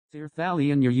Dear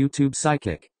Thalian, your YouTube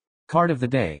psychic. Card of the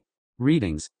day.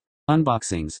 Readings.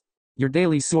 Unboxings. Your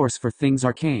daily source for things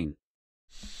arcane.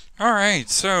 Alright,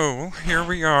 so here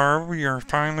we are. We are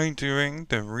finally doing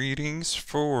the readings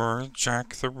for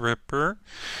Jack the Ripper.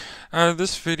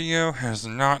 This video has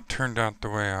not turned out the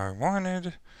way I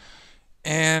wanted,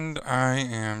 and I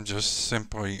am just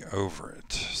simply over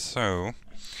it. So,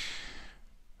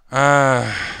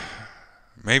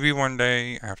 maybe one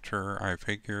day after I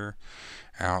figure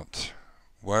out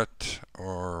what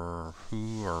or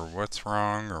who or what's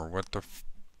wrong or what the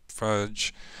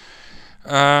fudge,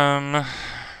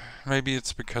 maybe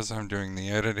it's because I'm doing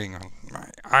the editing on my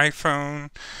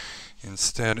iPhone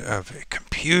instead of a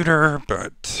computer,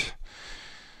 but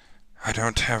I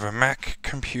don't have a Mac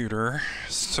computer,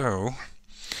 so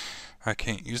I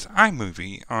can't use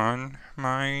iMovie on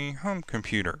my home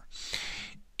computer.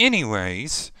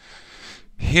 Anyways,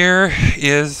 here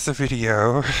is the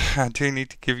video. I do need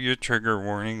to give you a trigger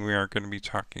warning. We are going to be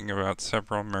talking about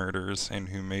several murders and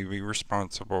who may be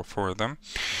responsible for them.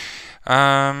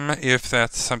 If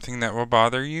that's something that will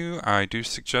bother you, I do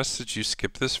suggest that you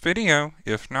skip this video.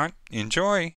 If not,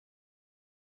 enjoy.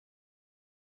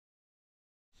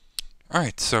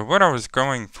 Alright, so what I was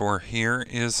going for here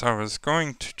is I was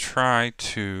going to try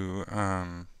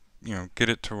to, get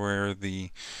it to where the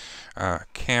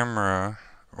camera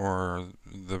or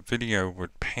the video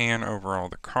would pan over all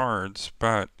the cards,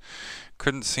 but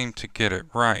couldn't seem to get it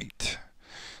right.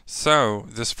 So,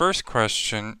 this first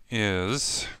question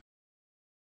is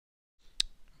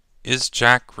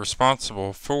Jack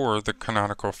responsible for the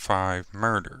canonical 5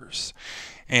 murders?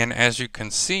 And as you can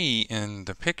see in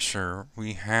the picture,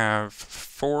 we have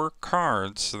 4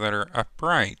 cards that are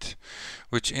upright,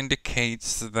 which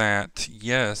indicates that,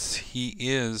 yes, he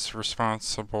is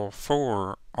responsible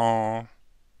for all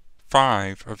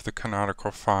 5 of the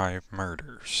canonical 5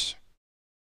 murders.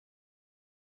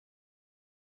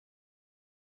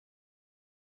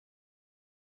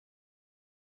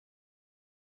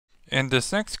 And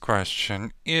this next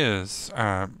question is,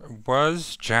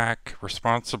 was Jack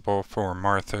responsible for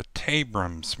Martha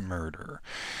Tabrum's murder?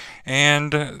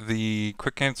 And the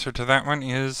quick answer to that one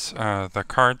is, the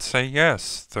cards say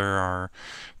yes. There are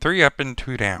 3 up and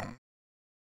 2 down.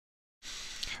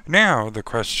 Now the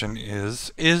question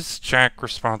is Jack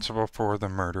responsible for the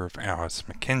murder of Alice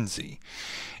Mackenzie?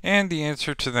 And the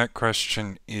answer to that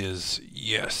question is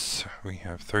yes. We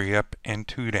have 3 up and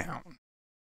 2 down.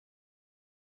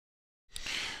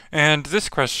 And this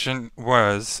question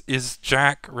was, is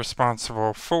Jack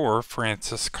responsible for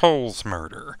Frances Cole's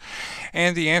murder?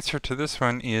 And the answer to this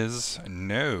one is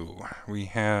no. We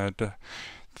had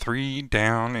 3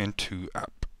 down and 2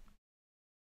 up.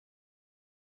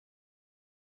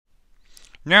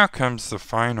 Now comes the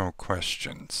final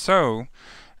question. So,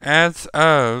 as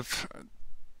of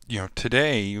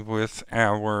today with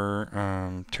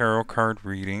our tarot card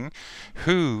reading,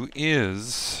 who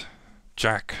is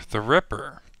Jack the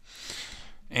Ripper?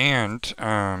 And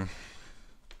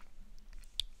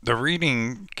the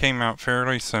reading came out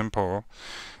fairly simple.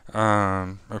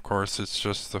 Of course, it's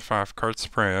just the 5-card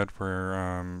spread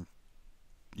where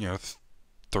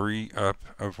 3 up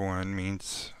of 1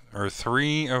 means, or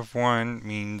 3 of 1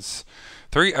 means,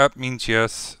 3 up means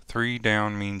yes, 3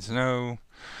 down means no.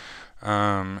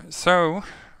 So,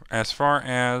 as far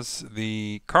as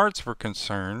the cards were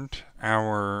concerned,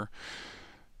 our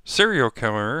serial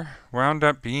killer wound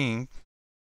up being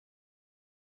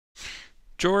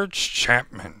George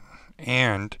Chapman.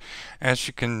 And as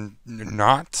you can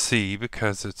not see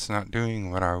because it's not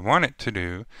doing what I want it to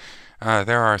do,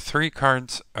 there are 3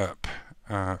 cards up,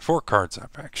 4 cards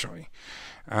up actually.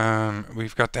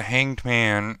 We've got the Hanged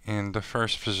Man in the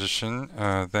first position.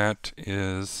 That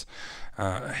is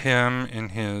him in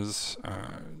his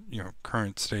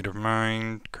current state of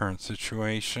mind, current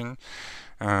situation.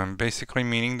 Basically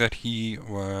meaning that he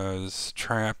was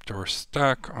trapped or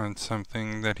stuck on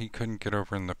something that he couldn't get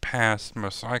over in the past,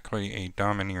 most likely a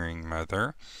domineering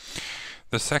mother.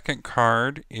 The second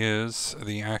card is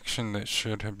the action that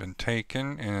should have been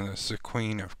taken, and it's the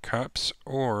Queen of Cups,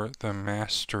 or the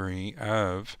mastery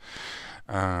of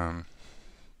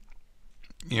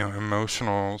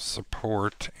emotional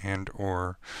support and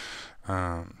or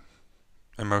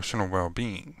emotional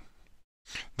well-being.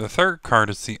 The third card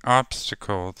is the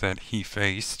obstacle that he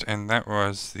faced, and that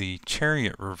was the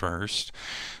Chariot reversed,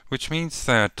 which means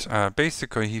that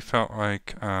basically he felt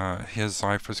like his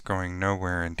life was going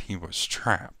nowhere and he was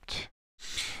trapped.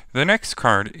 The next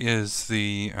card is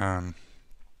the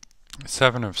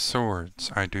Seven of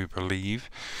Swords, I do believe.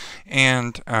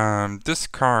 And this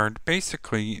card,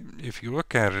 basically, if you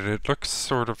look at it, it looks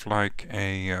sort of like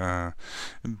a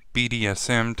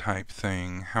BDSM type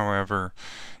thing. However,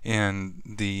 in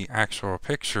the actual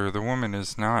picture, the woman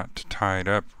is not tied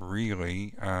up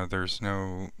really. There's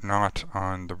no knot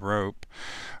on the rope.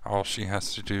 All she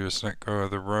has to do is let go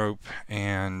of the rope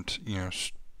and,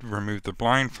 remove the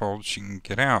blindfold, she can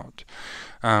get out.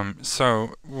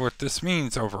 So what this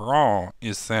means overall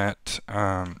is that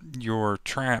you're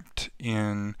trapped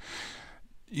in,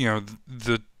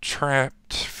 the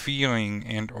trapped feeling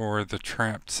and or the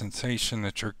trapped sensation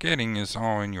that you're getting is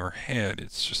all in your head.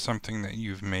 It's just something that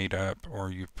you've made up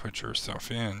or you've put yourself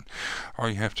in. All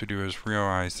you have to do is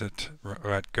realize it,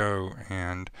 let go,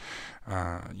 and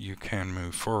you can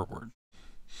move forward.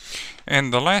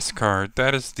 And the last card,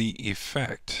 that is the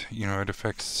effect. It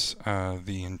affects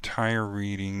the entire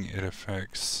reading. It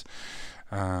affects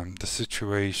the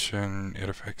situation. It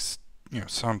affects,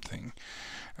 something.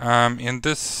 In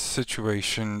this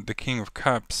situation, the King of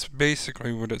Cups,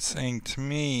 basically what it's saying to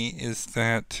me is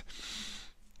that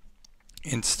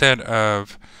instead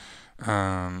of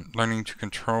learning to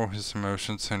control his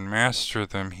emotions and master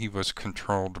them, he was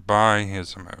controlled by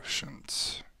his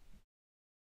emotions.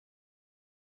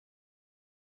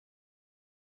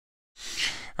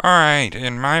 Alright,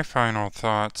 in my final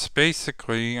thoughts,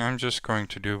 basically I'm just going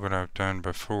to do what I've done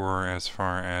before as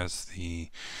far as the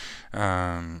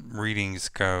readings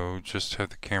go. Just have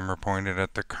the camera pointed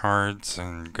at the cards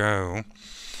and go.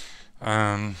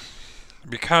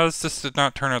 Because this did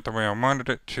not turn out the way I wanted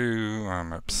it to,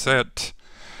 I'm upset.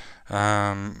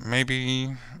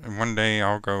 Maybe one day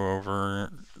I'll go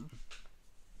over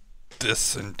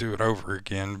this and do it over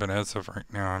again, but as of right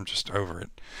now I'm just over it.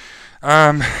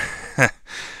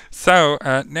 So,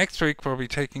 next week we'll be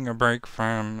taking a break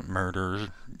from murder,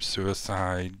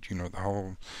 suicide, the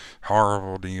whole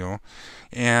horrible deal.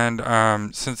 And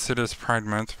since it is Pride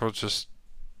Month, we'll just,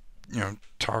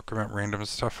 talk about random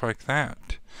stuff like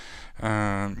that.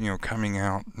 Coming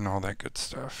out and all that good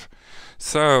stuff.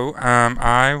 So,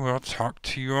 I will talk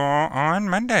to you all on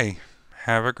Monday.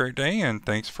 Have a great day and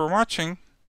thanks for watching.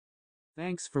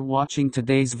 Thanks for watching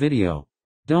today's video.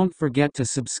 Don't forget to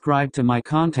subscribe to my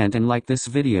content and like this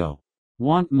video.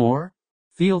 Want more?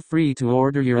 Feel free to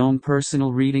order your own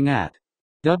personal reading at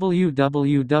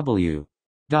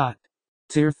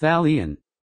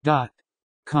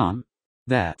www.tirthalion.com.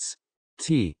 That's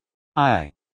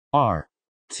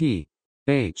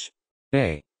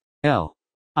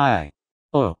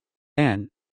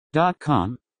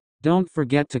TIRTHALION.com. Don't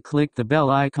forget to click the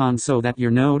bell icon so that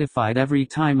you're notified every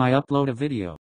time I upload a video.